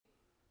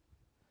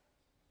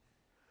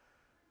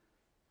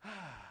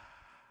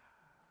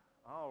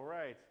All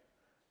right.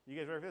 You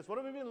guys ready for this? What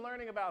have we been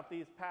learning about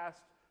these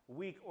past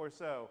week or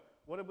so?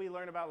 What did we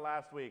learn about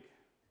last week?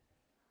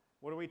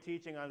 What are we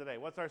teaching on today?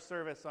 What's our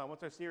service on?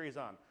 What's our series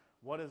on?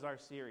 What is our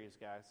series,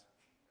 guys?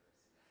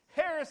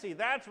 Heresy.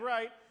 That's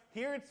right.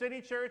 Here at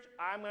City Church,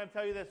 I'm going to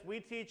tell you this. We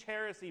teach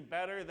heresy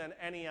better than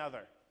any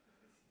other.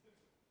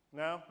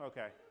 No?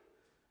 Okay.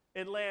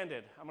 It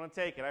landed. I'm going to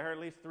take it. I heard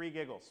at least 3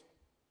 giggles.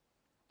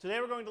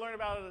 Today we're going to learn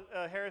about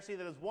a heresy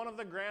that is one of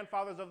the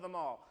grandfathers of them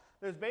all.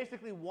 There's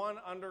basically one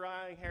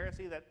underlying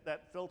heresy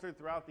that filtered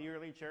throughout the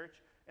early church,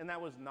 and that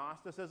was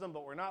Gnosticism,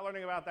 but we're not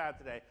learning about that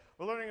today.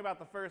 We're learning about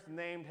the first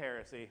named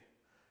heresy,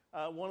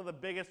 one of the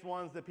biggest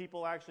ones that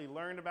people actually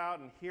learned about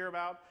and hear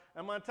about.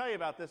 I'm going to tell you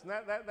about this, and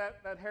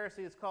that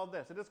heresy is called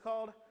this. It is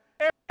called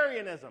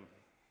Arianism.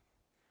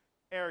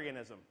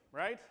 Arianism,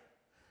 right?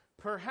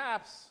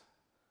 Perhaps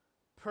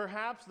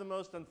the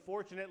most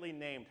unfortunately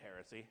named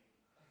heresy.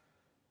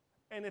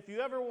 And if you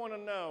ever want to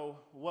know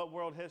what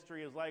world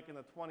history is like in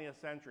the 20th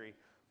century,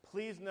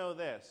 please know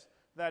this,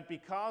 that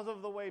because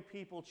of the way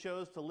people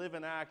chose to live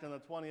and act in the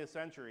 20th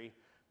century,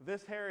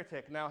 this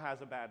heretic now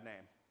has a bad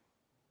name.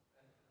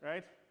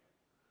 Right?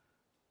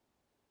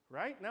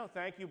 Right? No,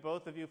 thank you,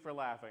 both of you, for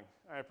laughing.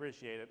 I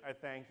appreciate it. I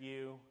thank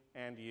you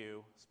and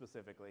you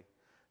specifically.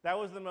 That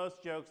was the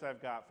most jokes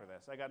I've got for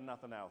this. I got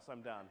nothing else.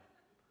 I'm done.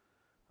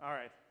 All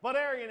right. But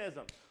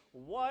Arianism,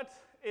 what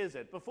is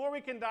it? Before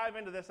we can dive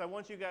into this, I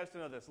want you guys to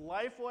know this.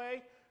 Lifeway,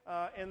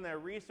 in their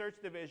research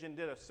division,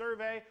 did a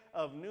survey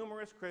of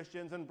numerous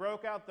Christians and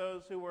broke out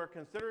those who were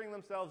considering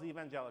themselves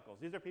evangelicals.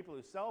 These are people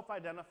who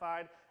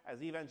self-identified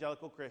as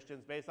evangelical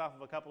Christians based off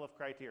of a couple of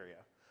criteria.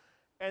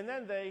 And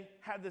then they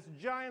had this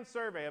giant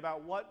survey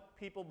about what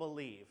people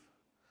believe.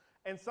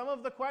 And some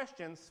of the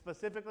questions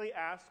specifically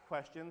asked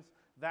questions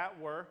that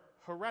were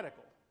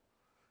heretical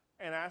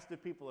and asked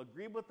if people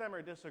agreed with them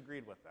or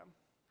disagreed with them.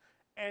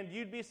 And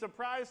you'd be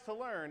surprised to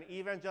learn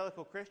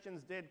evangelical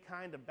Christians did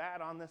kind of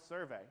bad on this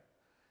survey.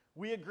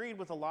 We agreed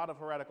with a lot of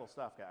heretical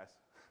stuff, guys.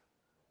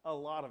 A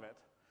lot of it.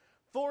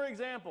 For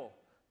example,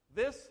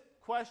 this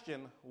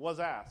question was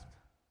asked.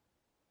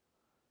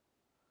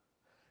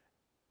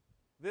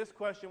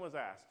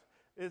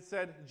 It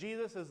said,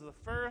 Jesus is the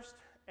first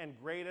and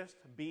greatest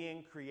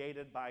being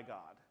created by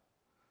God.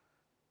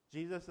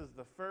 Jesus is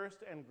the first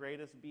and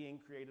greatest being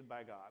created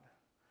by God.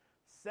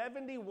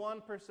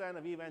 71%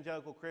 of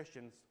evangelical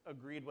Christians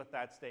agreed with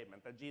that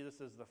statement, that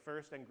Jesus is the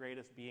first and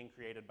greatest being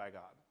created by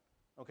God.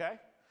 Okay?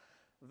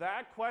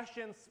 That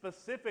question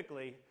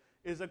specifically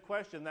is a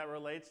question that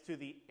relates to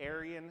the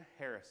Arian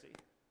heresy,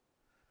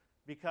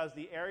 because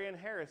the Arian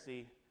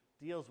heresy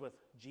deals with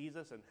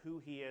Jesus and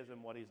who he is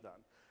and what he's done.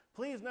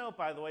 Please note,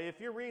 by the way,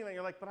 if you're reading that,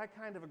 you're like, but I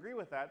kind of agree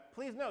with that.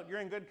 Please note, you're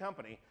in good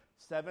company.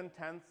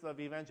 7/10 of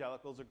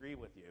evangelicals agree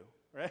with you,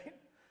 right?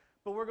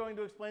 But we're going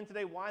to explain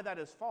today why that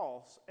is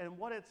false and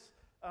what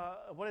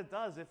it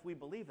does if we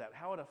believe that,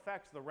 how it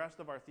affects the rest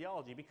of our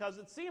theology. Because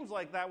it seems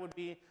like that would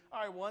be, all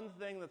right, one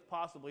thing that's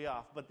possibly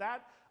off, but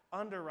that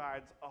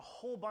underrides a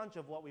whole bunch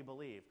of what we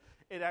believe.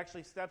 It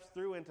actually steps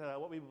through into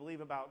what we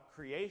believe about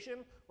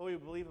creation, what we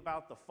believe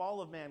about the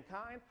fall of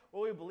mankind,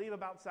 what we believe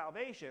about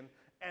salvation,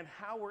 and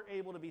how we're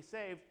able to be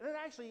saved. And it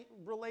actually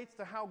relates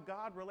to how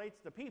God relates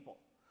to people.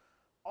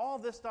 All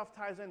this stuff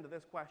ties into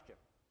this question,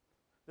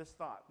 this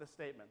thought, this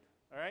statement.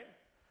 All right?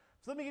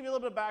 So let me give you a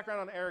little bit of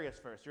background on Arius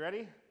first. You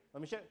ready?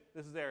 Let me show you.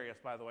 This is Arius,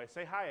 by the way.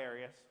 Say hi,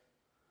 Arius.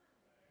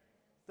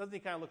 Doesn't he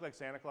kind of look like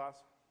Santa Claus?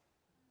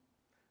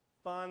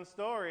 Fun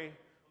story.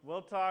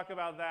 We'll talk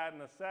about that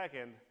in a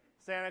second.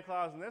 Santa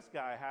Claus and this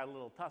guy had a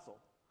little tussle.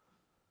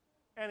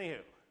 Anywho,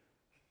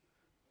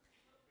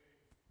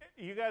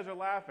 you guys are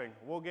laughing.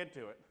 We'll get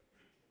to it.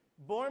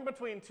 Born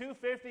between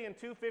 250 and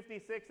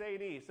 256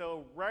 AD,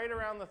 so right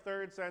around the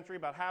 3rd century,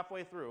 about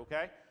halfway through,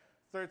 okay?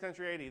 3rd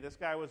century AD, this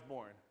guy was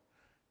born.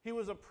 He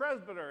was a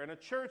presbyter and a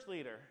church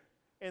leader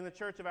in the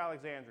Church of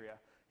Alexandria.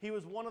 He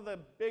was one of the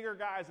bigger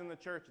guys in the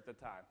church at the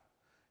time.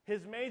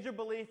 His major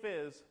belief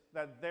is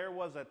that there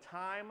was a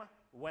time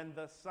when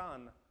the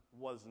sun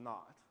was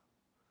not.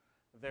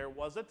 There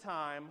was a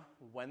time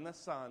when the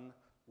sun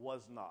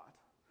was not.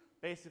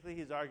 Basically,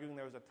 he's arguing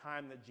there was a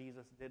time that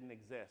Jesus didn't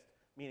exist,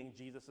 meaning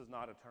Jesus is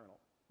not eternal.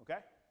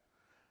 Okay?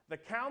 The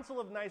Council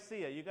of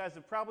Nicaea, you guys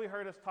have probably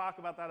heard us talk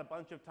about that a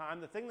bunch of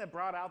times. The thing that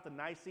brought out the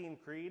Nicene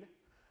Creed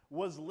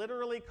was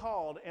literally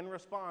called in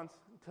response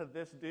to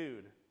this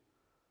dude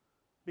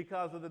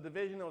because of the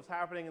division that was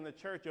happening in the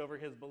church over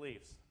his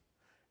beliefs.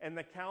 And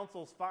the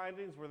council's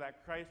findings were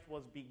that Christ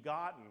was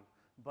begotten,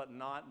 but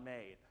not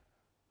made.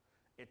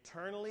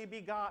 Eternally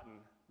begotten,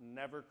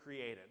 never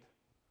created.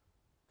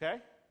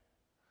 Okay?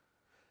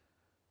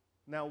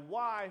 Now,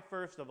 why,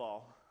 first of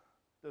all,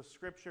 does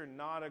Scripture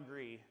not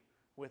agree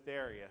with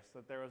Arius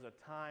that there was a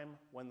time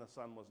when the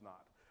sun was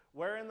not?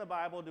 Where in the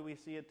Bible do we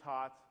see it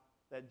taught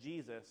that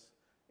Jesus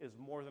is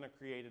more than a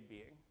created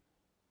being?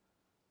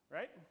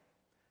 Right?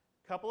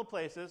 A couple of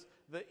places.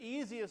 The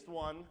easiest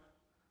one,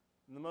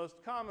 and the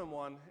most common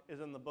one, is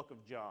in the book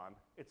of John.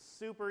 It's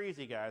super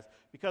easy, guys,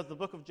 because the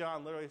book of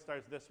John literally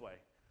starts this way.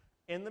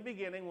 In the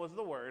beginning was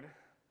the Word,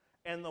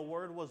 and the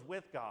Word was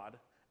with God,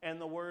 and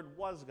the Word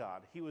was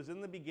God. He was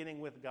in the beginning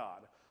with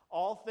God.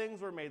 All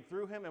things were made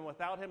through him, and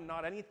without him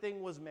not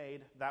anything was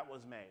made that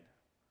was made.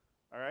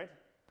 All right?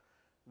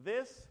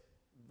 This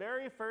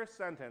very first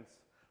sentence,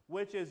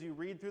 which as you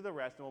read through the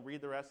rest, and we'll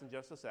read the rest in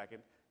just a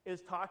second,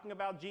 is talking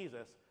about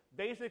Jesus,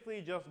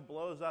 basically just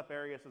blows up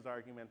Arius'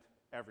 argument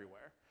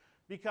everywhere.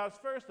 Because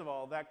first of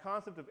all, that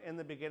concept of in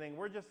the beginning,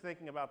 we're just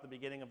thinking about the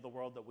beginning of the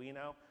world that we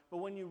know. But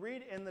when you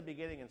read in the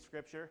beginning in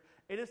Scripture,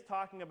 it is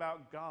talking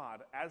about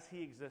God as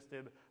he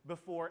existed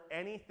before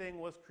anything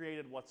was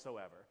created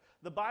whatsoever.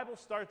 The Bible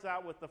starts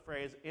out with the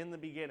phrase, in the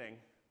beginning,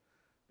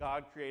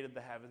 God created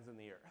the heavens and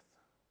the earth.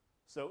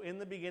 So in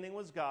the beginning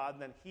was God,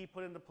 and then he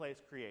put into place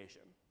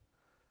creation.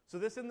 So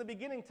this in the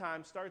beginning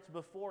time starts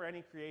before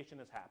any creation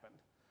has happened.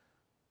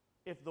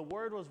 If the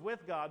Word was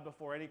with God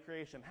before any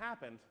creation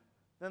happened,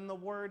 then the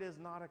Word is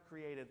not a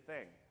created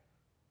thing.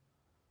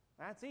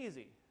 That's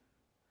easy.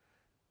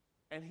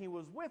 And he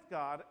was with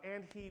God,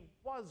 and he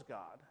was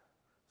God.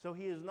 So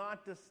he is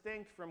not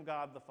distinct from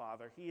God the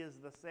Father. He is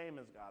the same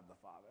as God the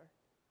Father.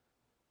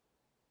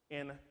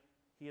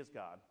 He is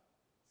God.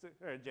 So,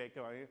 all right, Jake,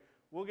 come on.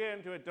 We'll get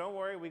into it. Don't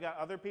worry. We got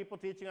other people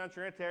teaching on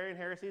Trinitarian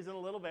heresies in a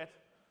little bit.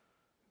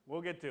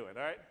 We'll get to it,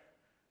 all right?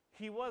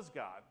 He was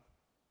God.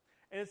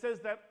 And it says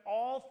that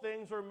all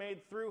things were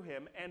made through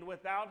him, and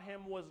without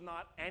him was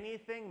not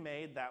anything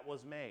made that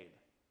was made.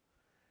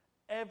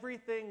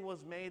 Everything was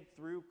made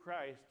through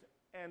Christ,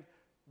 and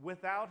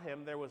without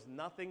him there was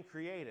nothing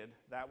created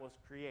that was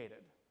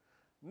created.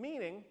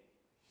 Meaning,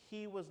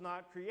 he was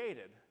not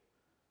created,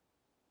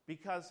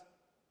 because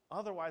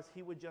otherwise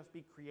he would just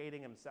be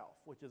creating himself,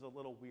 which is a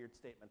little weird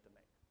statement to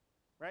make,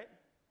 right?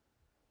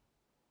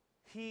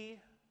 He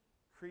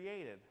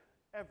created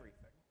everything.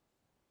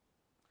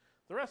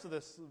 The rest of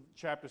this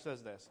chapter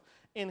says this: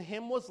 in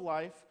him was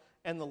life,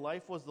 and the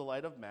life was the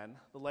light of men.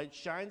 The light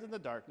shines in the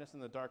darkness,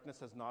 and the darkness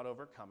has not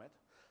overcome it.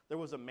 There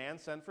was a man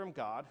sent from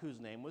God,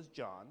 whose name was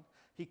John.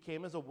 He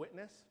came as a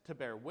witness, to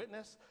bear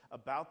witness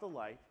about the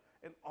light,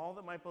 and all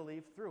that might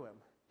believe through him.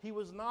 He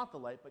was not the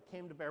light, but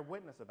came to bear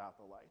witness about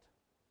the light.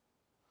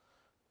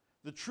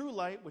 The true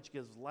light, which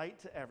gives light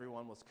to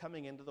everyone, was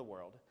coming into the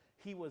world.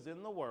 He was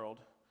in the world,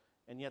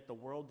 and yet the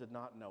world did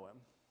not know him.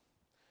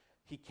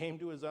 He came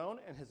to his own,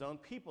 and his own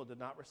people did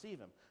not receive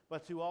him.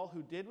 But to all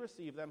who did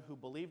receive them, who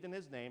believed in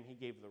his name, he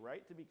gave the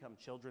right to become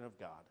children of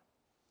God,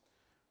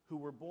 who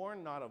were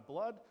born not of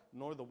blood,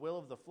 nor the will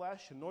of the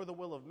flesh, nor the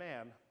will of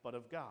man, but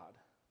of God.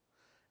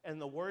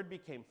 And the Word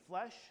became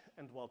flesh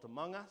and dwelt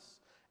among us,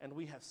 and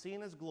we have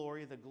seen his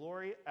glory, the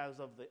glory as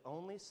of the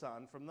only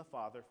Son from the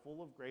Father,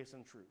 full of grace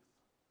and truth.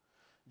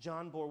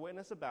 John bore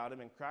witness about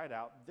him and cried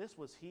out, "This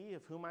was he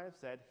of whom I have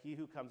said, he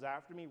who comes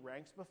after me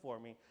ranks before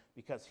me,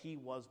 because he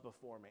was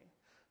before me.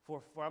 For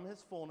from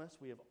his fullness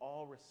we have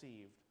all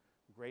received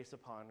grace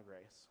upon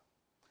grace.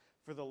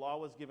 For the law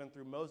was given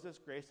through Moses,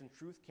 grace and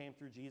truth came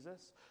through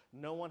Jesus.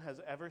 No one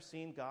has ever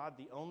seen God,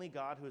 the only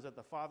God who is at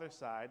the Father's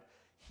side.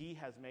 He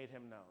has made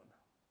him known."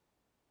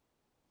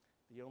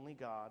 The only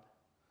God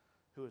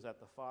who is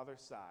at the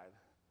Father's side,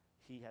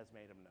 he has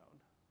made him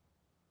known.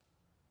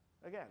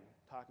 Again,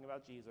 talking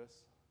about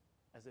Jesus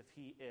as if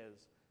he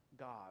is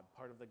God,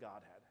 part of the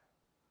Godhead,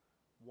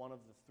 one of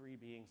the three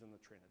beings in the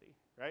Trinity,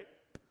 right?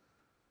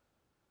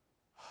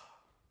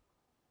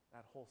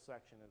 That whole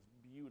section is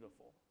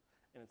beautiful,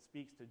 and it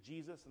speaks to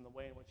Jesus and the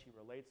way in which he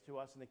relates to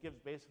us, and it gives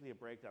basically a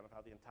breakdown of how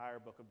the entire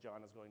book of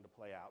John is going to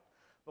play out.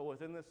 But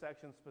within this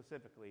section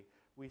specifically,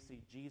 we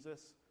see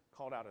Jesus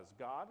called out as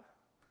God,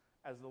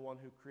 as the one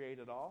who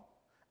created all,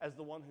 as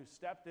the one who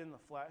stepped in the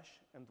flesh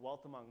and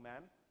dwelt among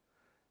men,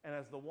 and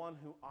as the one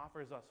who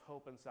offers us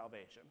hope and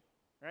salvation,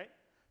 right?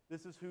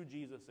 This is who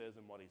Jesus is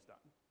and what he's done.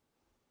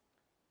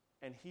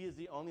 And he is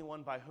the only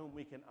one by whom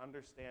we can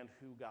understand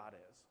who God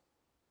is.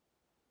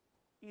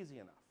 Easy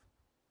enough.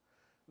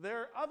 There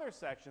are other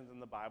sections in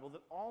the Bible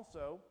that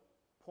also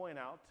point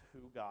out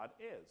who God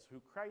is,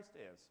 who Christ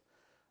is.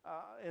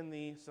 In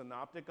the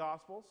Synoptic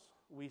Gospels,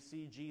 we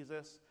see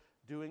Jesus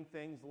doing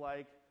things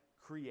like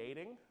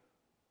creating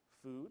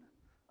food,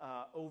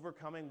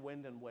 overcoming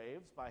wind and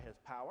waves by his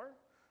power,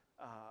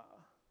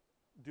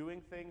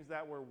 doing things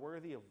that were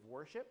worthy of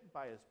worship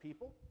by his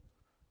people,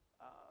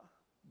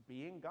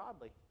 being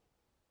godly,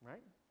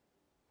 right?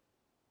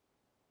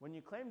 When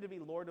you claim to be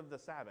Lord of the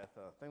Sabbath,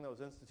 a thing that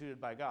was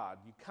instituted by God,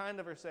 you kind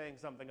of are saying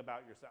something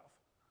about yourself.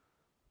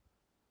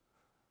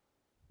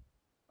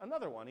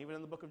 Another one, even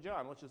in the book of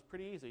John, which is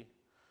pretty easy.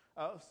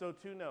 So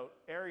to note,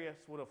 Arius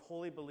would have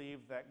wholly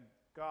believed that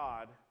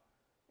God,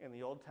 in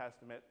the Old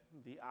Testament,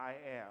 the I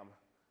am,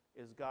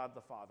 is God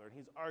the Father. And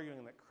he's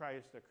arguing that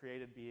Christ, a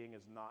created being,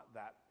 is not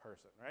that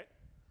person, right?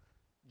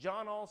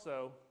 John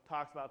also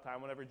talks about a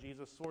time whenever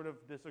Jesus sort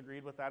of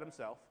disagreed with that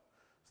himself.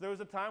 So there was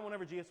a time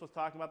whenever Jesus was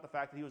talking about the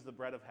fact that he was the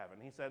bread of heaven.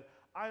 He said,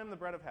 "I am the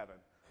bread of heaven.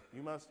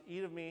 You must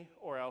eat of me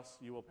or else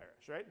you will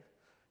perish," right?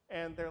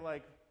 And they're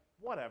like,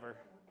 whatever.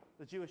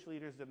 The Jewish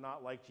leaders did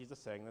not like Jesus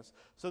saying this.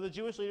 So the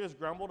Jewish leaders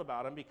grumbled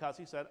about him because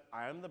he said,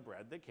 "I am the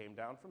bread that came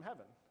down from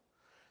heaven."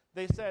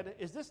 They said,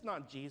 "Is this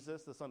not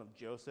Jesus, the son of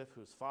Joseph,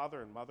 whose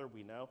father and mother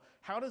we know?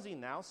 How does he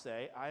now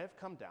say, 'I have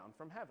come down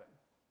from heaven'?"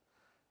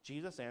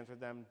 Jesus answered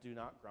them, "Do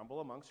not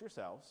grumble amongst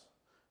yourselves.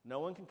 No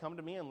one can come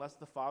to me unless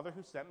the Father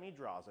who sent me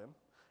draws him,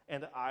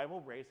 and I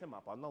will raise him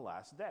up on the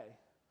last day.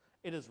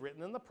 It is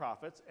written in the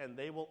prophets, and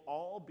they will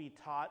all be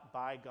taught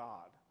by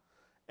God.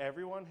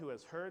 Everyone who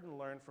has heard and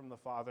learned from the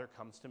Father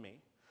comes to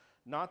me.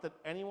 Not that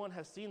anyone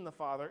has seen the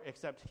Father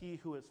except he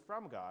who is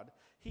from God.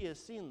 He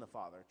has seen the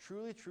Father.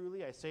 Truly,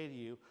 truly, I say to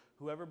you,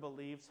 whoever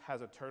believes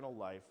has eternal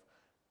life.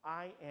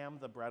 I am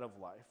the bread of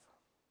life."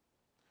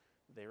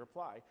 They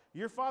reply,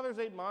 "Your fathers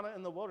ate manna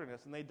in the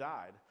wilderness, and they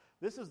died.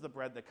 This is the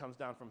bread that comes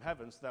down from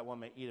heaven, so that one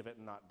may eat of it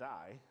and not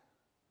die.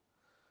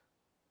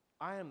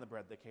 I am the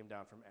bread that came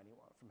down from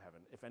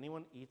heaven. If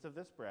anyone eats of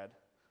this bread,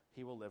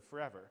 he will live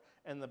forever.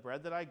 And the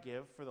bread that I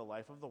give for the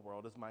life of the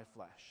world is my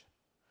flesh."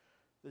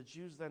 The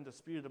Jews then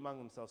disputed among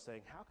themselves,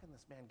 saying, "How can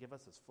this man give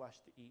us his flesh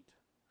to eat?"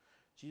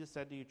 Jesus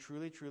said to you,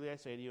 "Truly, truly, I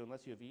say to you,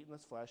 unless you have eaten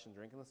this flesh and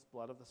drinken this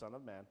blood of the Son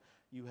of Man,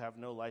 you have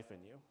no life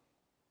in you.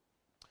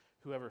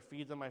 Whoever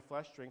feeds on my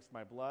flesh, drinks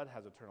my blood,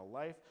 has eternal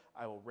life.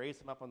 I will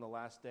raise him up on the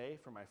last day,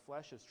 for my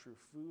flesh is true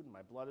food, and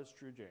my blood is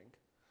true drink."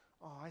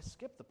 Oh, I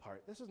skipped the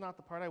part. This is not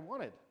the part I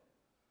wanted.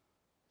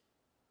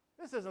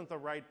 This isn't the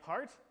right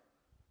part.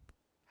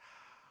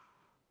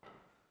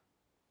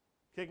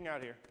 Kicking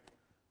out here.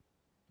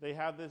 They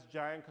have this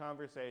giant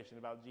conversation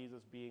about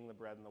Jesus being the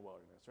bread in the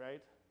wilderness,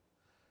 right?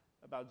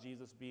 About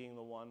Jesus being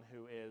the one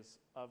who is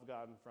of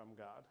God and from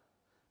God.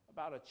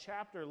 About a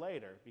chapter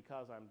later,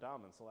 because I'm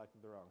dumb and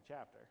selected the wrong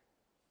chapter,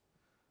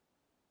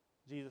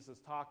 Jesus is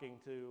talking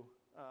to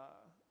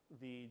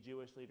the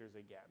Jewish leaders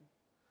again.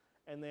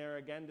 And they're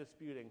again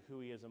disputing who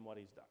he is and what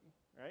he's done,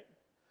 right?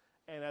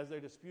 And as they're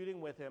disputing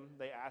with him,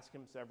 they ask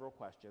him several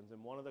questions.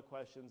 And one of the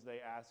questions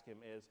they ask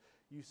him is,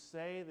 "You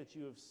say that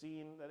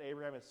that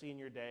Abraham has seen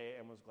your day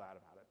and was glad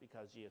about it,"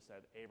 because Jesus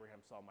said,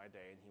 "Abraham saw my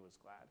day and he was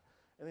glad."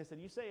 And they said,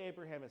 "You say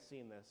Abraham has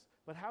seen this,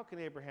 but how can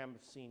Abraham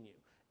have seen you?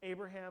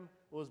 Abraham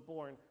was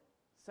born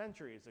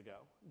centuries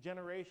ago,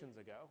 generations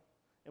ago,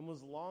 and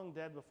was long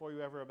dead before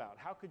you ever about.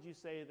 How could you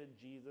say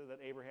that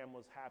Abraham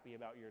was happy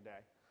about your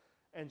day?"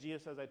 And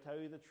Jesus says, "I tell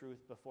you the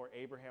truth, before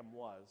Abraham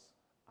was,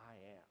 I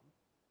am."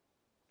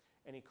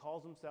 And he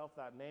calls himself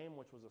that name,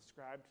 which was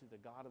ascribed to the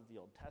God of the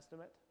Old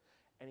Testament.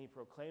 And he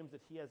proclaims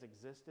that he has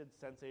existed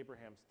since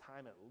Abraham's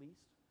time at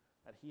least,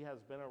 that he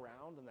has been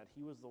around, and that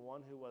he was the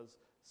one who was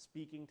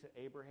speaking to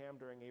Abraham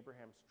during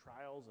Abraham's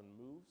trials and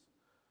moves.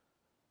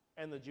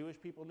 And the Jewish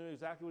people knew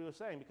exactly what he was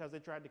saying because they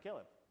tried to kill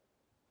him.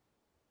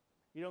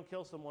 You don't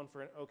kill someone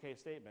for an okay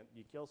statement.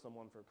 You kill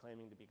someone for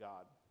claiming to be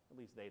God. At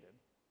least they did.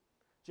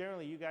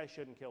 Generally, you guys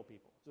shouldn't kill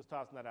people. Just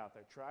tossing that out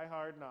there. Try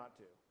hard not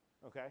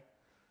to, okay?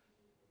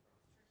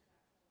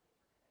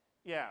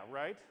 Yeah,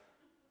 right?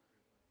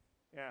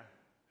 Yeah.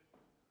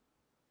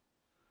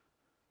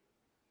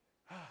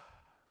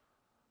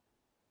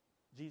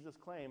 Jesus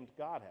claimed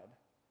Godhead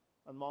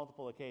on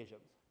multiple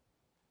occasions.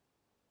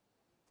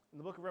 In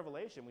the book of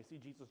Revelation, we see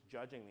Jesus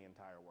judging the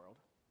entire world,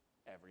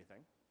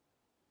 everything.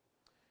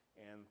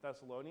 In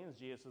Thessalonians,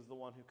 Jesus is the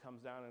one who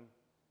comes down and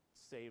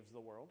saves the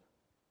world.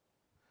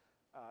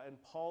 In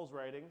Paul's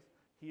writings,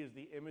 he is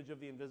the image of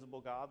the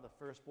invisible God, the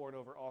firstborn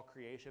over all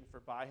creation,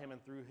 for by him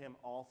and through him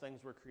all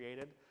things were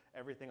created.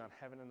 Everything on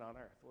heaven and on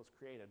earth was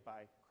created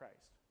by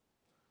Christ.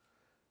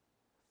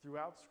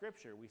 Throughout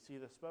Scripture, we see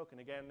this spoken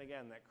again and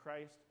again, that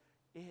Christ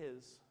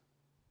is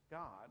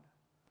God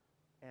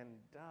and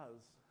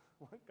does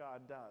what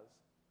God does.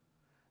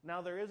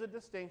 Now, there is a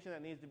distinction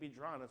that needs to be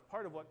drawn as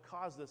part of what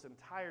caused this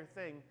entire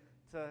thing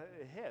to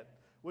hit,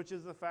 which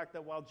is the fact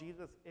that while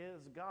Jesus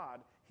is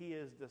God, he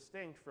is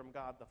distinct from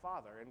God the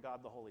Father and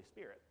God the Holy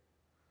Spirit.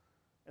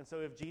 And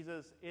so if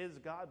Jesus is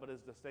God but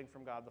is distinct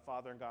from God the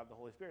Father and God the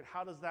Holy Spirit,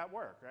 how does that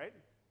work, right?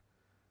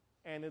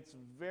 And it's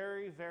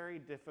very, very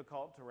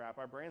difficult to wrap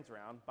our brains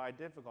around. By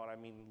difficult, I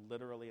mean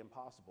literally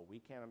impossible. We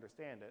can't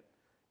understand it.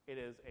 It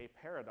is a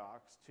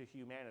paradox to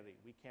humanity.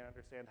 We can't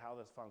understand how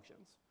this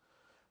functions.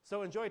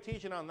 So enjoy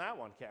teaching on that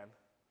one, Ken.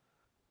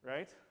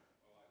 Right?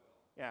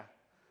 Oh,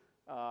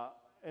 I will.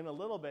 Yeah. In a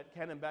little bit,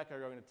 Ken and Becca are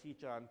going to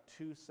teach on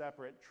two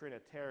separate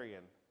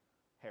Trinitarian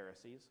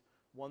heresies.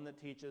 One that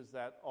teaches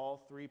that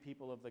all three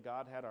people of the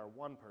Godhead are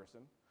one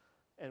person,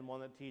 and one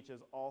that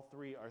teaches all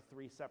three are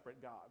three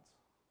separate gods.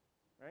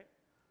 Right?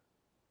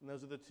 And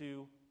those are the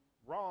two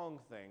wrong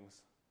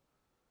things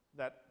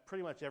that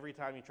pretty much every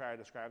time you try to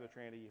describe the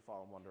Trinity, you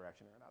fall in one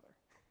direction or another.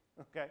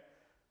 Okay?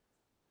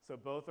 So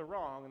both are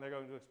wrong, and they're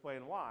going to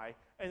explain why,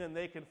 and then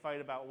they can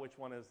fight about which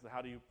one is,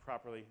 how do you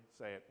properly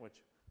say it,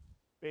 which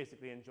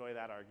basically enjoy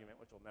that argument,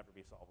 which will never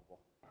be solvable.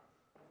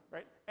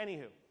 Right?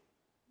 Anywho.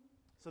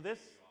 So this,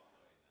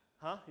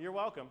 you're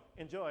welcome.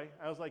 Enjoy.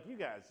 I was like, you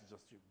guys are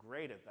just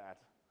great at that.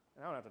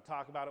 And I don't have to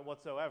talk about it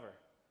whatsoever.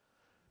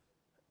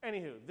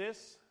 Anywho,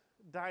 this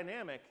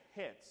dynamic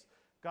hits.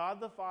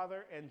 God the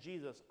Father and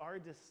Jesus are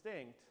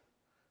distinct,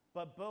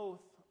 but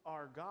both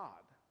are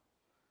God.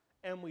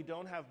 And we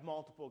don't have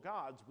multiple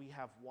gods, we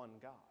have one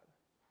God.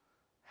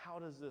 How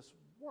does this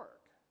work?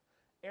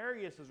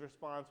 Arius'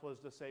 response was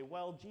to say,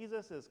 well,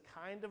 Jesus is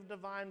kind of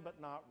divine, but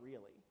not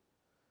really.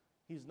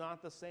 He's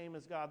not the same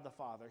as God the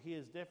Father. He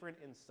is different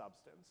in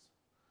substance.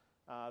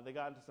 They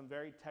got into some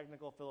very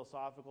technical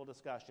philosophical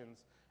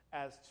discussions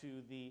as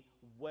to the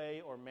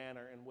way or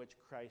manner in which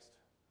Christ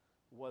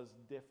was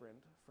different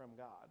from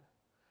God.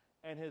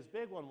 And his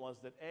big one was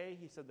that,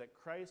 he said that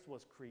Christ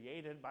was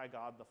created by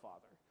God the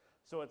Father.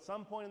 So at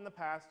some point in the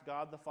past,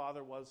 God the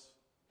Father was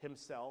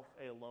himself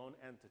a lone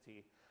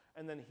entity,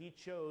 and then he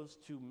chose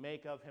to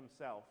make of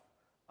himself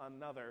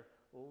another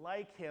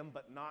like him,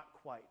 but not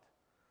quite.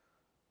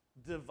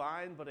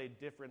 Divine, but a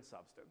different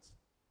substance,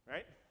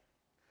 right?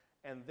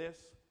 And this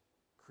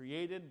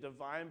created,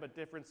 divine, but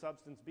different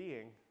substance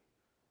being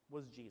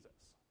was Jesus,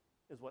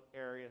 is what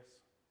Arius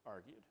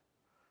argued.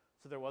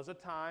 So there was a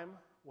time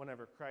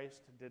whenever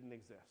Christ didn't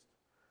exist,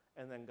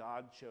 and then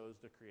God chose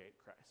to create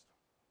Christ.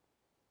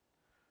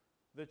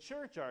 The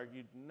church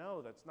argued,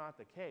 no, that's not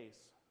the case.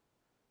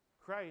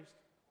 Christ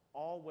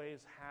always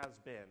has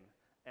been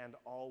and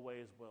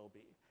always will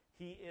be.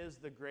 He is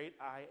the great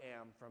I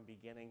am from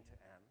beginning to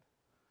end.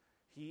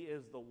 He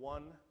is the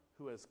one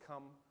who has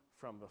come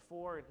from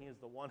before, and he is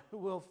the one who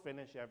will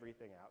finish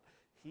everything out.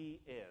 He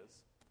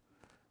is.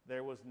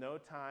 There was no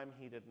time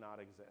he did not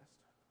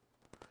exist.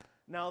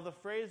 Now, the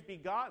phrase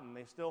begotten,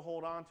 they still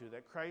hold on to,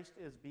 that Christ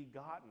is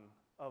begotten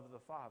of the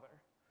Father,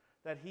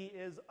 that he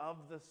is of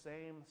the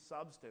same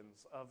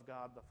substance of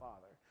God the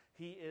Father.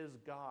 He is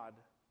God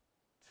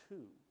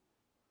too.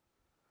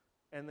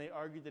 And they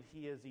argue that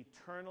he is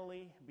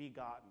eternally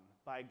begotten.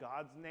 By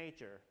God's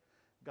nature,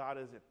 God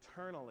is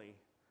eternally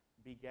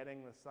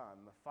begetting the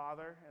Son. The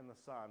Father and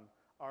the Son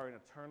are in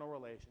eternal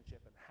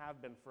relationship and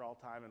have been for all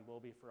time and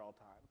will be for all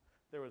time.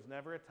 There was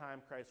never a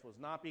time Christ was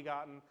not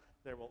begotten.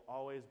 There will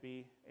always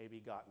be a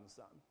begotten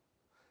Son.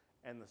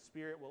 And the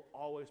Spirit will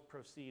always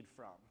proceed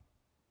from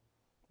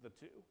the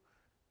two.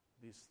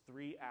 These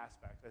three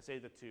aspects. I say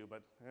the two,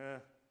 but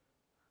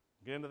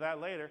get into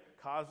that later.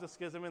 Caused a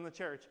schism in the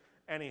church.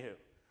 Anywho.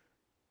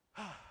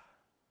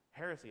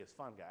 Heresy is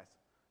fun, guys.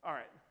 All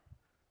right.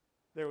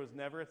 There was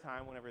never a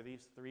time whenever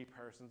these three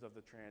persons of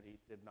the Trinity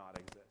did not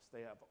exist.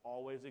 They have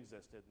always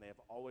existed, and they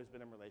have always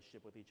been in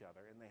relationship with each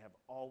other, and they have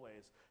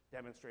always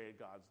demonstrated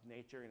God's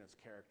nature and his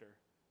character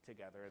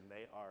together, and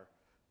they are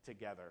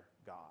together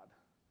God.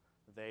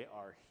 They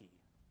are he.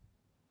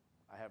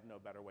 I have no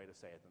better way to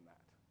say it than that.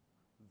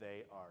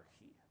 They are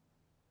he.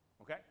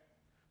 Okay?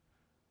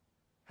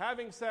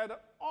 Having said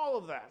all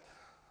of that,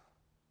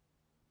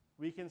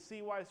 we can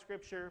see why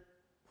Scripture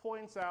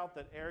points out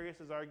that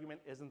Arius' argument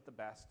isn't the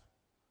best,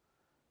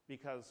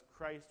 because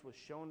Christ was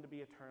shown to be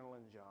eternal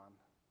in John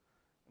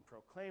and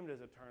proclaimed as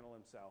eternal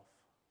himself,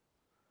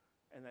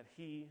 and that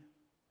he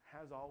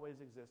has always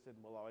existed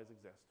and will always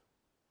exist.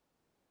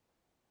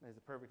 And he's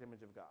the perfect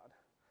image of God.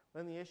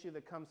 Then the issue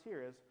that comes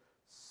here is,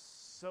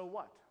 so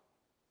what?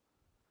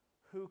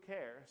 Who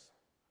cares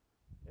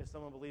if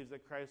someone believes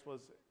that Christ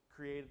was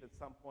created at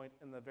some point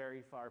in the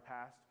very far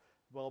past,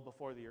 well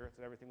before the earth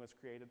and everything was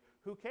created?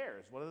 Who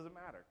cares? What does it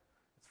matter?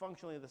 It's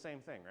functionally the same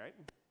thing, right?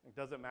 It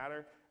doesn't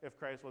matter if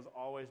Christ was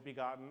always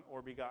begotten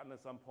or begotten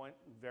at some point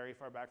very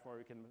far back from where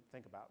we can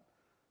think about.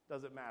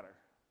 Does it matter?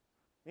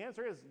 The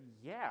answer is,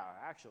 yeah,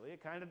 actually,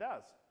 it kind of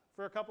does,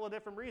 for a couple of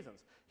different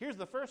reasons. Here's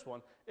the first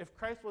one. If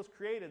Christ was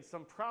created,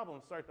 some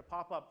problems start to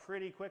pop up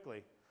pretty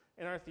quickly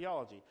in our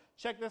theology.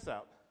 Check this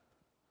out.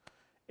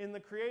 In the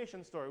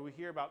creation story, we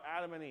hear about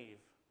Adam and Eve,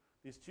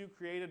 these two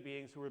created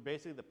beings who were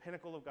basically the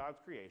pinnacle of God's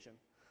creation,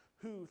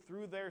 who,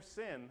 through their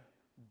sin,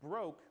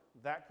 broke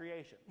that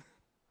creation.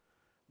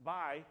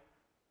 By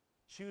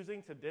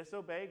choosing to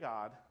disobey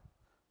God,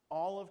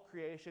 all of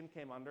creation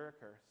came under a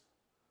curse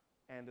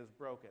and is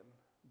broken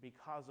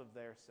because of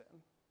their sin.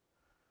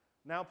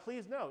 Now,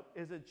 please note,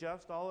 is it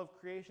just all of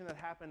creation that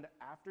happened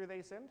after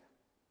they sinned?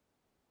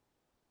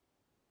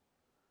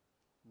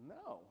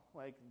 No.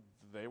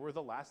 They were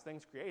the last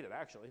things created,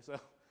 actually. So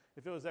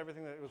if it was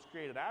everything that was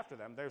created after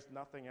them, there's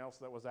nothing else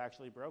that was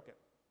actually broken.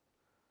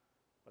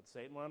 But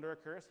Satan went under a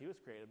curse. He was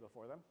created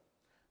before them.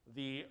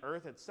 The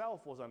earth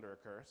itself was under a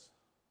curse.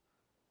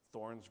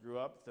 Thorns grew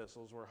up,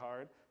 thistles were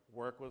hard,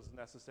 work was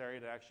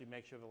necessary to actually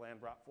make sure the land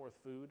brought forth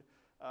food.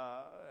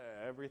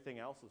 Everything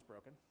else was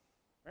broken,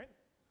 right?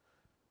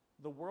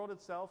 The world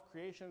itself,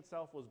 creation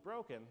itself, was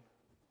broken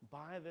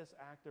by this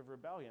act of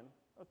rebellion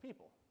of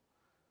people.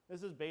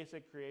 This is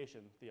basic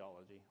creation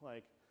theology.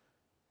 It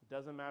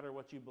doesn't matter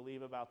what you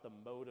believe about the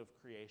mode of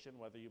creation,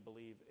 whether you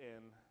believe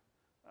in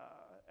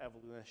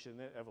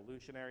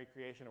evolutionary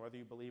creation or whether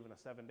you believe in a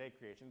 7-day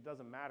creation. It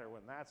doesn't matter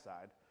when that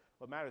side.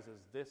 What matters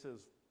is this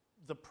is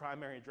the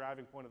primary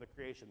driving point of the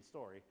creation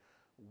story.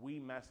 We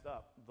messed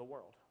up the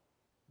world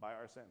by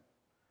our sin.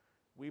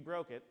 We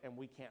broke it, and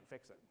we can't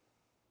fix it.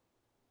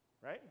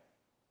 Right?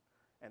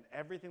 And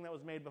everything that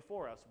was made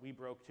before us, we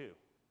broke too.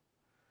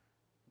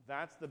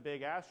 That's the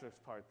big asterisk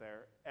part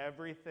there.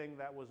 Everything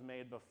that was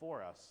made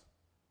before us,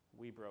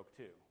 we broke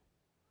too.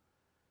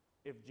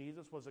 If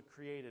Jesus was a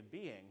created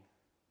being,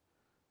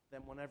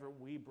 then whenever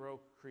we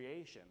broke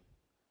creation,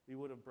 we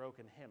would have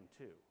broken him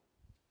too.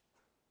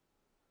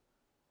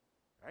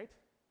 right?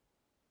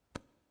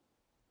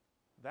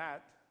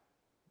 That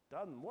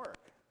doesn't work.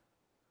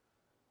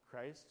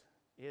 Christ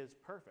is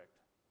perfect,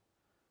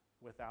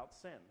 without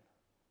sin,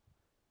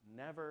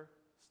 never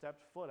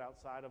stepped foot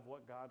outside of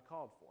what God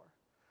called for.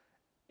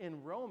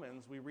 In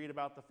Romans, we read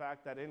about the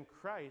fact that in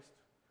Christ,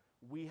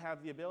 we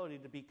have the ability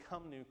to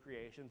become new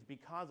creations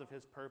because of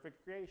his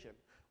perfect creation.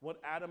 What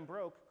Adam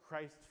broke,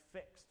 Christ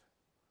fixed.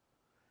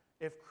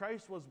 If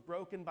Christ was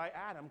broken by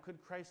Adam,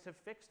 could Christ have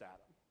fixed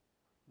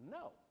Adam?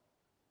 No.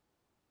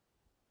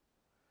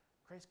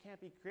 Christ can't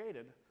be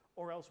created,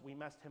 or else we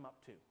messed him up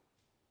too.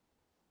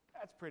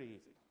 That's pretty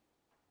easy.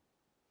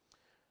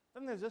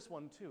 Then there's this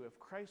one too. If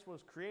Christ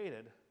was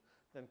created,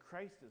 then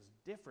Christ is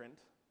different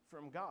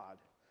from God,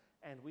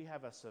 and we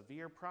have a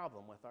severe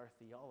problem with our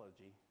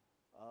theology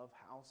of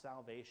how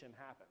salvation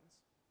happens.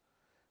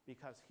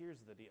 Because here's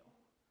the deal.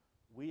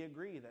 We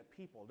agree that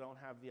people don't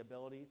have the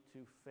ability to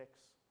fix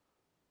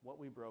what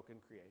we broke in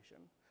creation,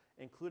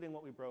 including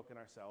what we broke in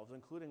ourselves,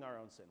 including our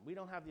own sin. We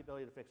don't have the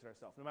ability to fix it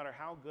ourselves. No matter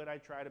how good I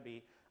try to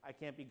be, I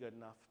can't be good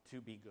enough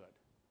to be good.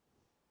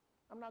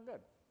 I'm not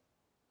good.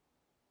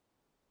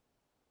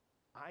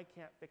 I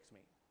can't fix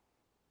me.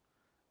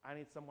 I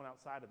need someone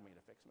outside of me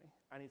to fix me.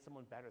 I need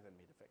someone better than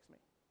me to fix me.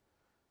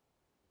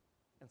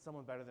 And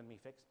someone better than me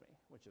fixed me,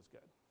 which is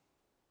good.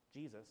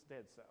 Jesus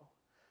did so.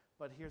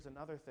 But here's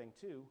another thing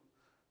too.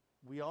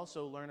 We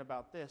also learn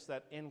about this,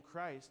 that in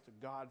Christ,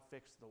 God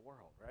fixed the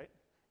world, right?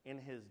 In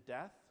his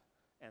death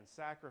and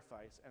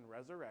sacrifice and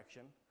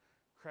resurrection,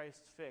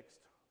 Christ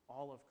fixed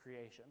all of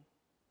creation.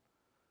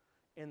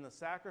 In the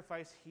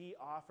sacrifice he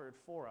offered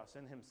for us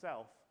in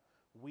himself,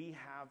 we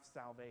have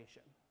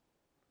salvation.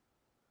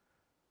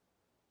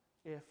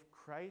 If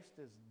Christ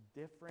is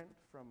different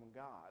from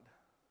God,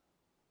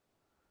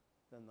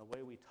 then the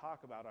way we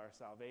talk about our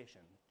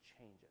salvation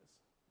changes.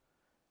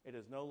 It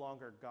is no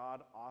longer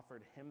God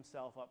offered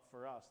himself up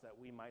for us that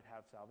we might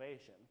have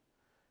salvation.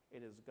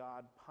 It is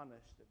God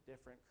punished a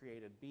different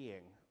created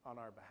being on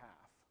our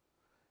behalf,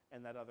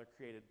 and that other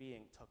created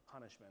being took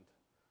punishment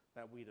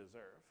that we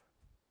deserve.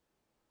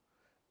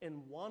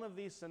 In one of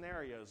these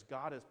scenarios,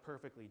 God is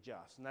perfectly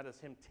just, and that is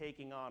him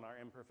taking on our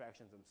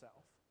imperfections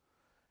himself.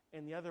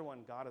 In the other one,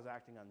 God is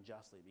acting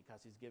unjustly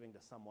because he's giving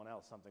to someone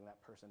else something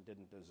that person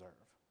didn't deserve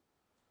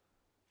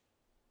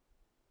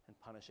and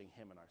punishing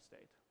him in our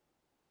state.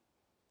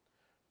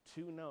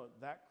 To note,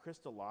 that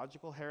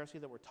Christological heresy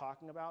that we're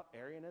talking about,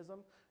 Arianism,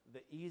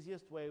 the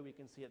easiest way we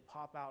can see it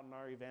pop out in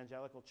our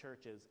evangelical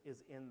churches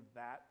is in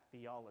that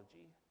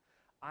theology.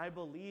 I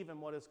believe in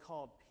what is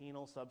called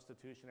penal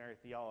substitutionary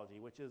theology,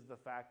 which is the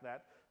fact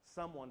that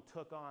someone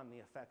took on the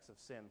effects of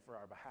sin for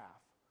our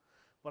behalf.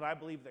 But I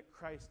believe that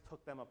Christ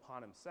took them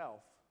upon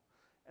himself,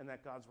 and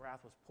that God's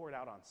wrath was poured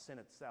out on sin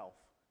itself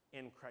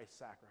in Christ's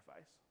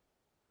sacrifice.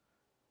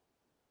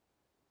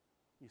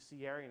 You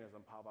see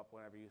Arianism pop up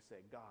whenever you say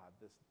God,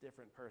 this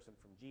different person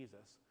from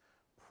Jesus,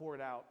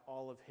 poured out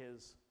all of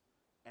his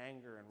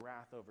anger and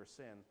wrath over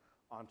sin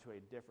onto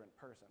a different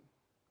person,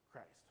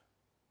 Christ,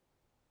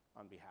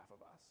 on behalf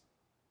of us.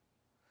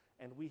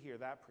 And we hear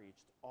that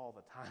preached all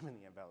the time in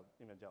the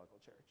evangelical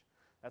church.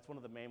 That's one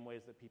of the main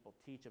ways that people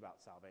teach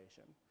about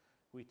salvation.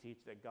 We teach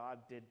that God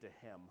did to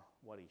him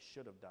what he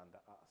should have done to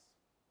us.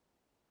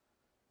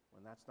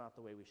 When that's not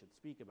the way we should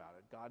speak about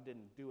it. God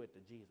didn't do it to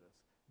Jesus.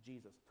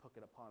 Jesus took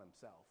it upon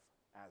himself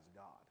as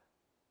God.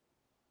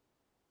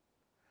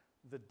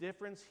 The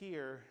difference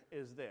here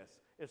is this.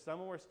 If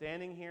someone were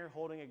standing here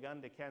holding a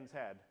gun to Ken's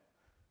head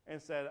and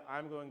said,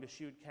 I'm going to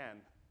shoot Ken,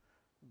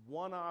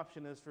 one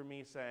option is for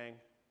me saying,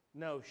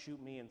 no,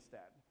 shoot me instead,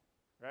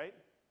 right?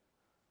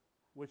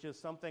 Which is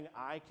something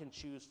I can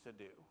choose to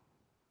do.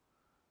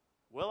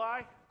 Will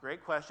I?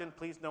 Great question.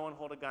 Please no one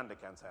hold a gun to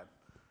Ken's head.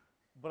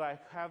 But I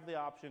have the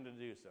option to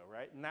do so,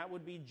 right? And that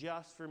would be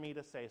just for me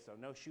to say so.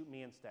 No, shoot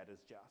me instead is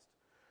just.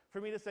 For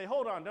me to say,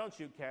 hold on, don't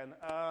shoot Ken.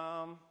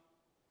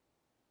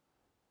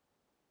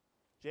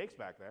 Jake's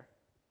back there.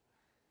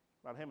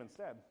 About him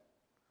instead.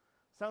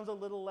 Sounds a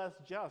little less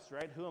just,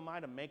 right? Who am I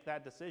to make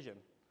that decision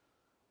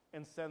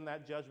and send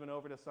that judgment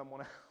over to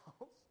someone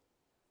else,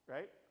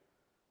 right?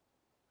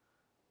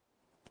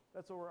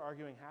 That's what we're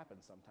arguing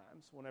happens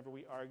sometimes, whenever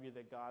we argue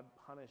that God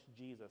punished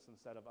Jesus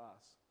instead of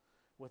us,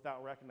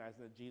 without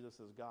recognizing that Jesus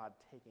is God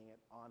taking it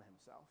on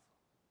himself.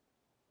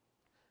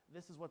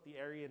 This is what the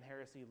Arian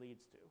heresy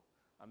leads to,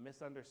 a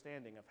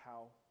misunderstanding of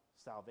how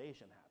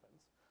salvation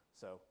happens.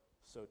 So,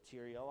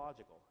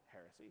 soteriological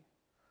heresy.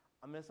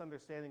 A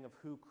misunderstanding of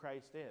who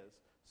Christ is,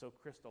 so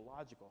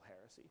Christological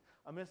heresy.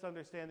 A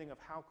misunderstanding of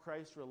how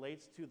Christ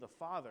relates to the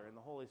Father and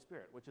the Holy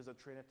Spirit, which is a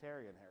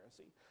Trinitarian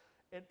heresy.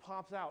 It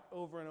pops out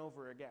over and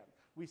over again.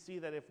 We see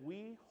that if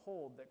we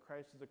hold that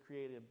Christ is a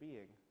created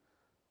being,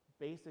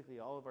 basically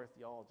all of our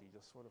theology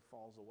just sort of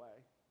falls away.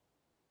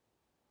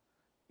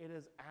 It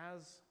is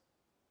as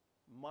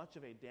much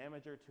of a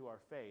damager to our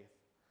faith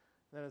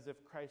than as if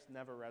Christ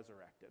never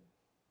resurrected.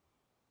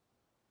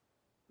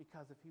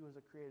 Because if he was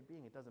a created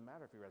being, it doesn't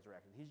matter if he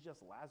resurrected. He's just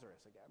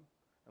Lazarus again.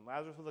 And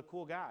Lazarus was a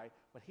cool guy,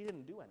 but he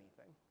didn't do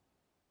anything.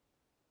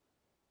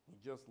 He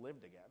just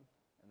lived again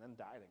and then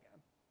died again.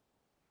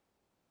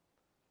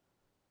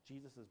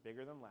 Jesus is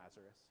bigger than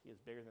Lazarus. He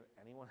is bigger than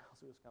anyone else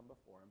who has come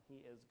before him.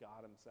 He is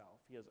God himself.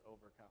 He has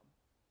overcome.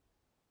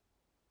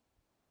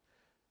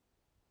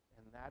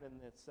 And that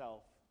in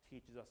itself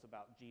teaches us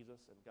about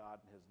Jesus and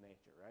God and his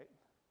nature, right?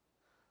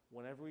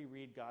 Whenever we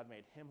read God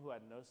made him who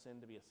had no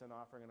sin to be a sin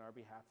offering on our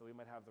behalf that we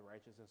might have the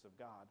righteousness of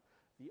God,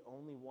 the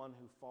only one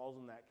who falls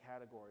in that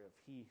category of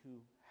he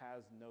who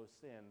has no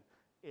sin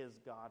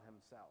is God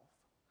himself.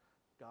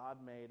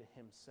 God made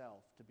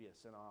himself to be a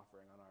sin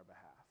offering on our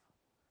behalf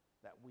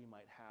that we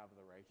might have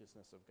the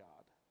righteousness of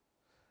God.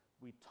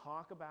 We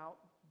talk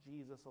about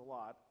Jesus a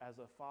lot as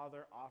a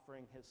father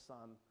offering his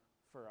son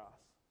for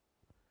us.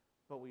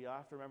 But we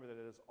have to remember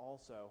that it is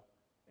also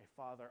a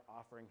father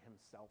offering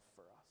himself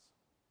for us.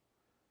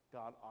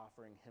 God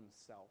offering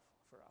himself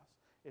for us.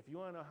 If you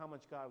want to know how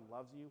much God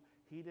loves you,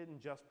 he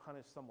didn't just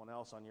punish someone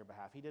else on your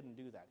behalf. He didn't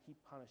do that. He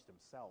punished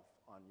himself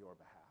on your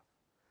behalf.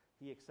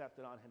 He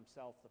accepted on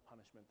himself the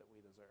punishment that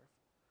we deserve.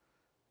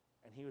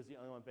 And he was the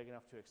only one big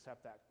enough to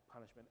accept that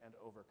punishment and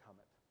overcome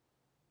it.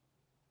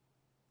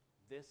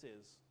 This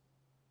is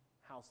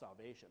how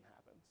salvation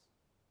happens.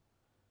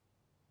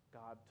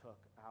 God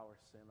took our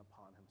sin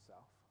upon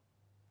himself.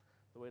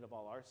 The weight of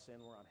all our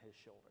sin were on his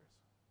shoulders.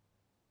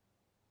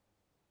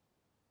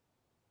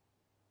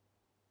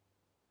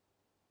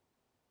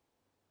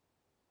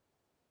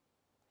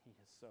 He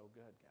is so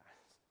good,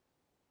 guys.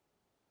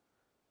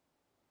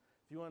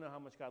 If you want to know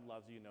how much God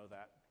loves you, know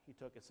that. He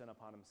took his sin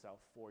upon himself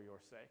for your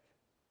sake.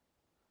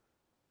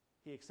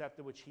 He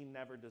accepted which he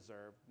never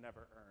deserved,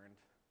 never earned,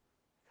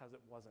 because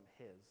it wasn't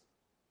his,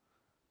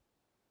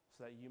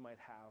 so that you might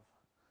have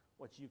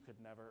what you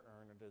could never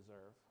earn or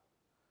deserve,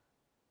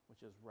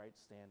 which is right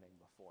standing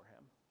before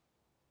him.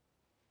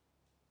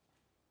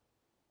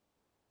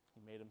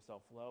 He made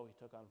himself low, he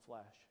took on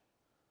flesh,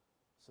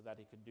 so that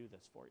he could do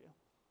this for you.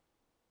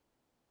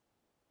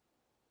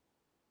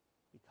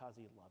 Because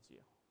he loves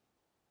you.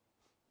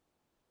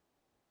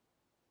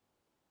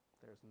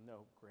 There's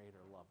no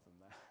greater love than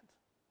that.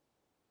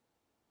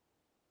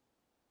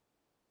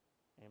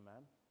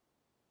 Amen?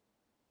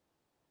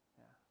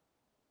 Yeah.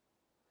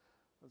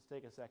 Let's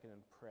take a second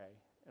and pray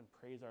and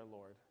praise our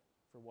Lord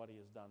for what he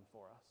has done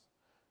for us,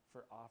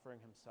 for offering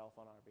himself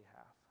on our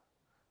behalf,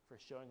 for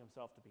showing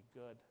himself to be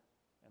good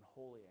and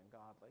holy and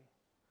godly,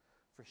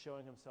 for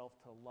showing himself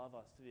to love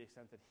us to the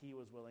extent that he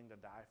was willing to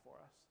die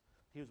for us.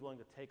 He was willing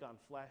to take on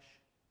flesh,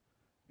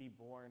 be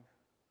born,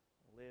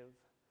 live,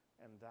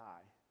 and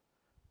die,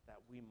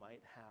 that we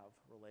might have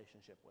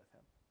relationship with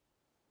him.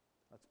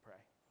 Let's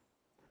pray.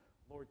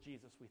 Lord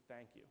Jesus, we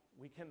thank you.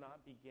 We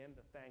cannot begin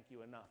to thank you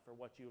enough for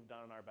what you have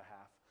done on our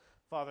behalf.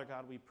 Father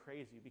God, we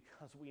praise you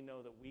because we know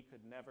that we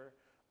could never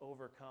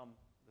overcome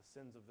the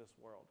sins of this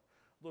world.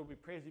 Lord, we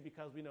praise you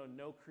because we know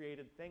no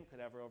created thing could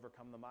ever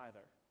overcome them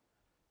either.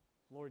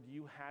 Lord,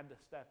 you had to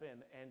step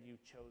in and you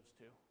chose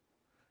to.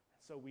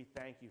 So we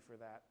thank you for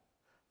that.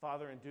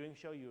 Father, in doing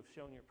so, you have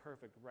shown your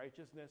perfect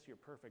righteousness, your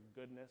perfect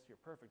goodness, your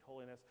perfect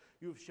holiness.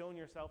 You have shown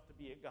yourself to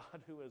be a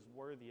God who is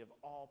worthy of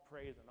all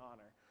praise and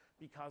honor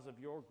because of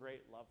your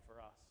great love for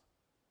us.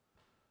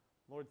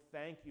 Lord,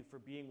 thank you for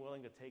being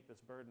willing to take this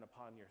burden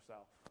upon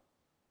yourself.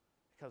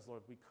 Because,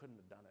 Lord, we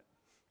couldn't have done it.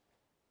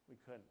 We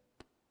couldn't.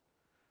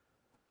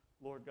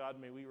 Lord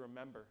God, may we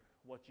remember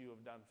what you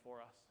have done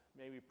for us.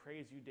 May we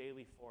praise you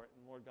daily for it.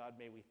 And Lord God,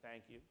 may we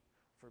thank you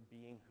for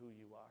being who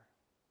you are.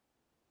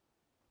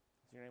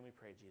 In your name we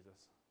pray,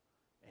 Jesus.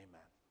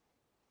 Amen.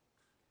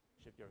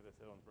 Shift you over this.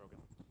 One's broken.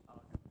 Oh,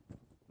 okay.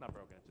 Not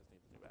broken, it just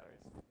needs new batteries.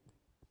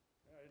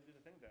 I didn't do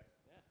the thing there.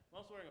 Yeah.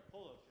 I'm also wearing a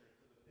polo shirt,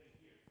 so the thing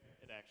here.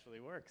 It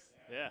actually works.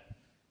 Yeah.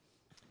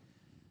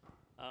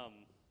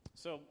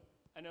 So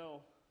I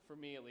know for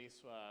me at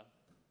least,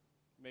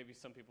 maybe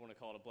some people want to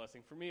call it a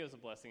blessing. For me, it was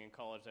a blessing in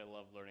college. I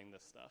loved learning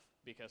this stuff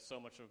because so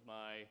much of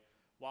my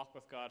walk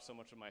with God, so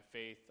much of my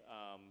faith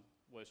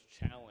was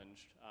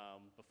challenged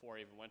before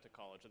I even went to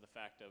college. Of the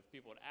fact of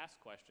people would ask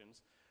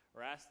questions or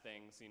ask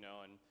things,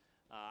 and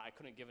I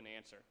couldn't give an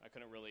answer. I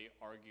couldn't really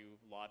argue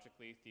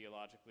logically,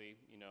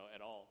 theologically, at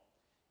all.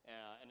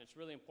 And it's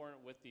really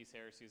important with these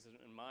heresies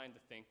in mind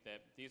to think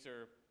that these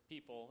are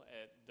people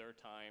at their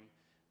time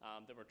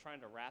that were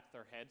trying to wrap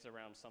their heads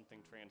around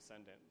something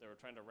transcendent. They were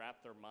trying to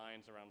wrap their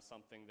minds around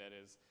something that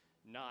is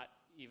not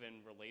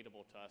even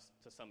relatable to us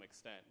to some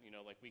extent.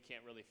 Like we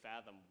can't really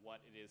fathom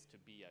what it is to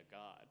be a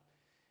God.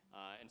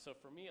 And so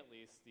for me at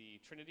least, the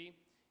Trinity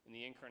and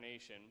the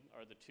Incarnation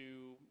are the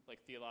two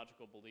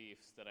theological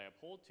beliefs that I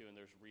uphold to, and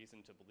there's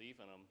reason to believe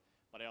in them,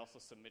 but I also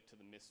submit to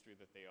the mystery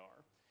that they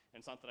are. And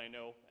it's not that I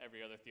know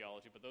every other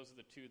theology, but those are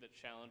the two that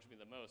challenge me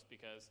the most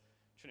because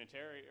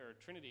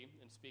Trinity,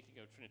 and speaking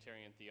of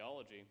Trinitarian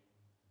theology,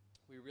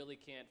 we really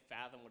can't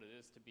fathom what it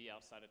is to be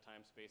outside of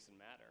time, space, and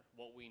matter.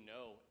 What we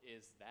know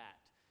is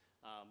that.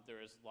 There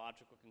is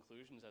logical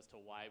conclusions as to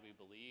why we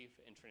believe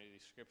in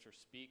Trinity. Scripture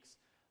speaks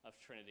of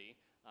Trinity,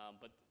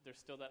 but there's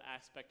still that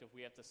aspect of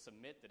we have to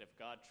submit that if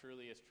God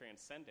truly is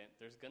transcendent,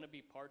 there's going to be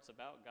parts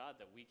about God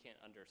that we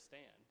can't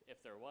understand.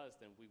 If there was,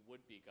 then we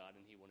would be God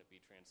and he wouldn't be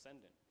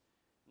transcendent.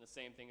 And the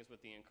same thing is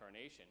with the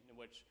Incarnation, in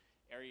which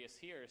Arius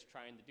here is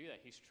trying to do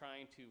that. He's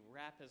trying to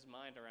wrap his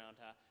mind around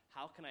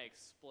how can I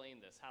explain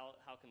this?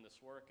 How can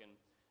this work? And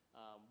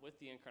with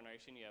the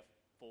incarnation, you have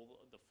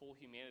the full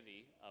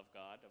humanity of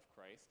God, of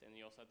Christ, and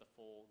you also have the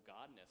full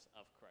godness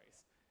of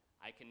Christ.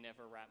 I can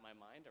never wrap my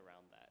mind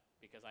around that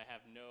because I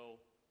have no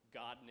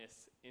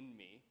godness in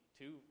me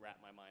to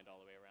wrap my mind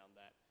all the way around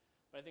that.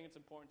 But I think it's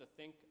important to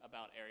think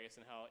about Arius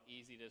and how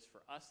easy it is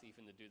for us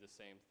even to do the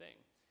same thing.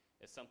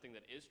 It's something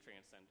that is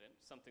transcendent,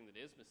 something that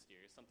is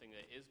mysterious, something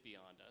that is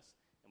beyond us,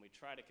 and we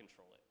try to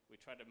control it. We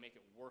try to make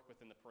it work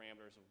within the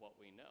parameters of what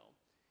we know.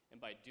 And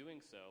by doing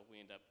so,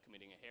 we end up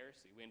committing a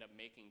heresy. We end up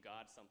making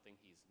God something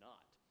he's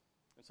not.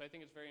 And so I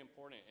think it's very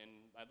important,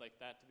 and I'd like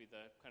that to be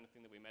the kind of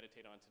thing that we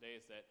meditate on today,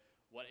 is that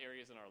what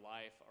areas in our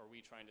life are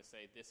we trying to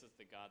say, this is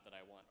the God that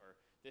I want, or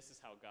this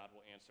is how God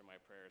will answer my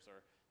prayers,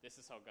 or this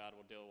is how God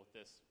will deal with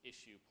this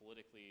issue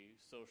politically,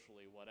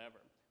 socially,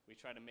 whatever. We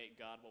try to make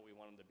God what we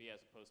want him to be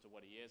as opposed to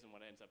what he is, and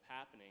what ends up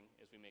happening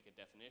is we make a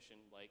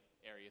definition, like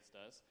Arius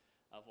does,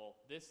 of,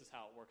 well, this is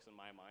how it works in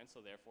my mind,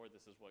 so therefore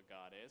this is what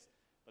God is.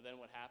 But then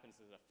what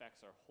happens is it affects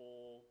our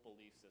whole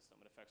belief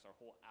system. It affects our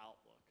whole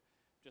outlook.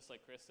 Just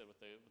like Chris said with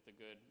the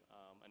good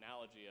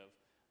analogy of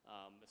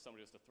if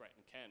somebody was to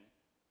threaten Ken,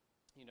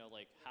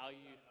 like how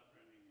you,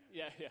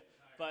 yeah,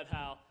 but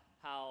how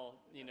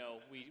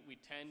we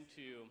tend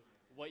to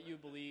what you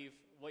believe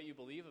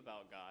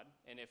about God,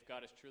 and if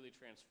God is truly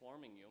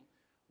transforming you,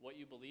 what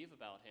you believe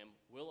about him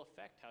will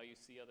affect how you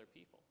see other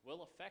people,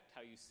 will affect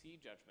how you see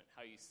judgment,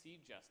 how you see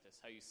justice,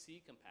 how you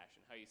see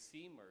compassion, how you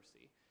see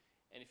mercy.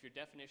 And if your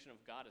definition of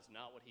God is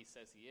not what he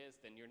says he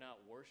is, then you're not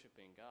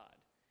worshiping God.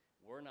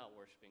 We're not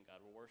worshiping God.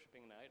 We're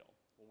worshiping an idol.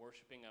 We're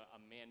worshiping a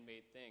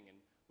man-made thing,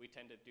 and we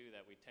tend to do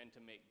that. We tend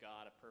to make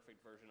God a perfect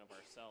version of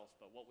ourselves,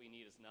 but what we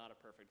need is not a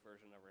perfect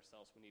version of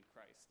ourselves. We need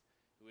Christ,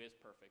 who is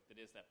perfect, that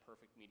is that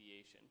perfect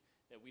mediation,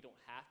 that we don't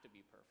have to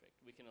be perfect.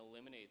 We can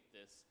eliminate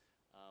this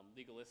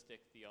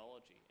legalistic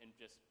theology and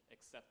just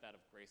accept that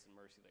of grace and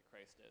mercy that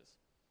Christ is.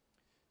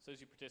 So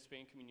as you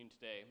participate in communion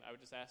today, I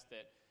would just ask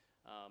that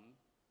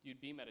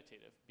you'd be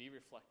meditative, be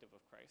reflective of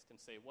Christ, and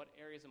say, what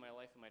areas in my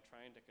life am I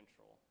trying to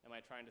control? Am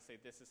I trying to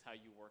say, this is how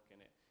you work in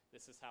it?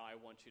 This is how I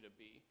want you to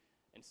be?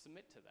 And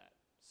submit to that.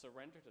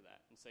 Surrender to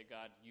that. And say,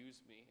 God,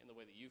 use me in the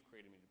way that you've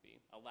created me to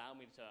be. Allow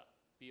me to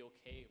be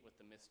okay with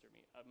the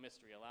mystery.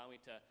 Allow me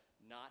to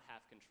not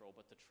have control,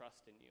 but to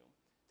trust in you.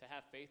 To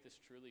have faith is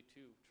truly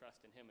to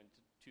trust in him and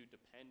to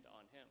depend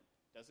on him.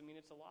 Doesn't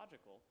mean it's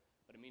illogical,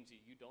 but it means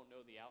that you don't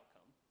know the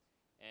outcome.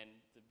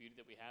 And the beauty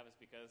that we have is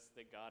because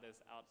that God is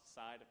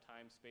outside of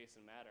time, space,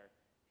 and matter.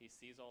 He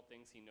sees all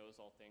things, he knows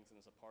all things, and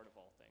is a part of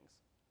all things.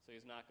 So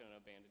he's not going to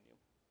abandon you.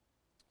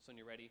 So when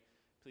you're ready,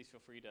 please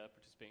feel free to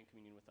participate in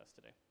communion with us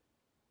today.